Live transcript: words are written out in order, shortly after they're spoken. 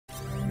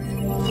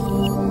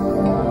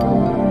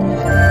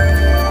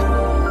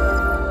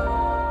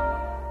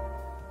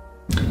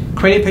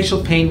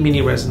Craniofacial pain mini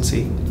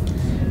residency.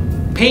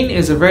 Pain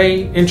is a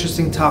very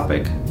interesting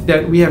topic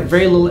that we have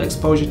very little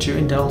exposure to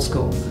in dental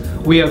school.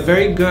 We are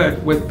very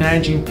good with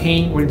managing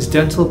pain when it's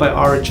dental by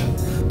origin.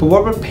 But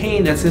what about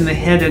pain that's in the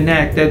head and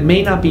neck that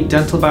may not be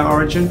dental by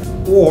origin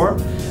or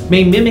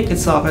may mimic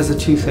itself as a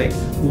toothache?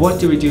 What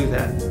do we do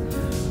then?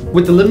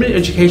 With the limited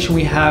education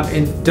we have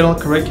in dental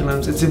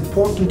curriculums, it's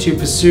important to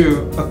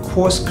pursue a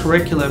course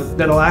curriculum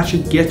that will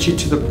actually get you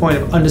to the point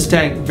of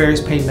understanding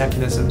various pain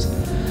mechanisms.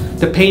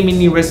 The pain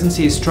mini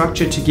residency is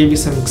structured to give you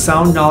some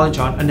sound knowledge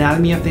on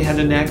anatomy of the head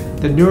and neck,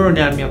 the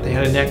neuroanatomy of the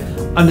head and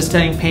neck,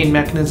 understanding pain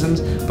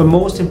mechanisms, but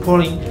most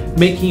importantly,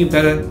 making you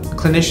better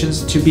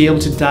clinicians to be able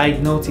to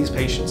diagnose these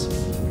patients.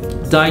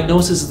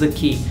 Diagnosis is the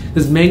key.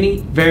 There's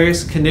many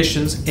various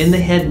conditions in the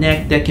head and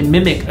neck that can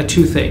mimic a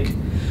toothache.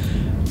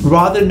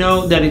 Rather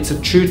know that it's a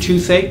true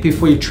toothache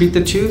before you treat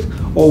the tooth,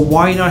 or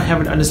why not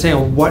have an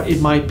understanding of what it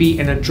might be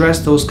and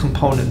address those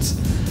components.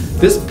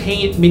 This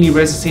pain mini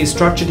residency is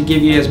structured to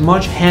give you as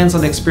much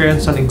hands-on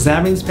experience on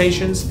examining these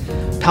patients,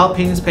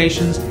 palpating these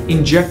patients,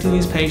 injecting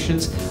these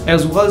patients,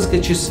 as well as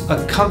get you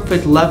a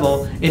comfort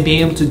level in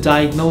being able to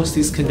diagnose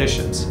these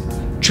conditions.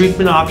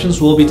 Treatment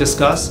options will be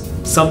discussed.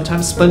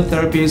 Sometimes splint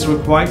therapy is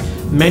required.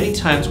 Many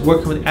times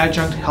working with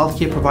adjunct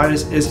healthcare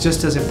providers is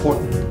just as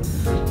important.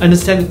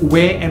 Understanding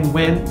where and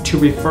when to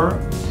refer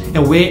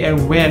and where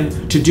and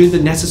when to do the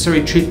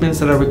necessary treatments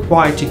that are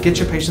required to get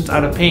your patients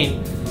out of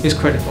pain is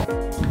critical.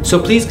 So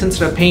please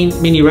consider pain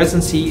mini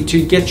residency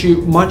to get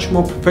you much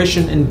more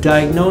proficient in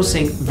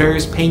diagnosing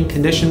various pain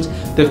conditions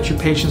that your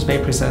patients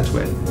may present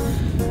with.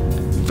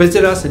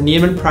 Visit us at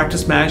Nierman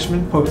Practice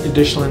Management for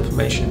additional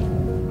information.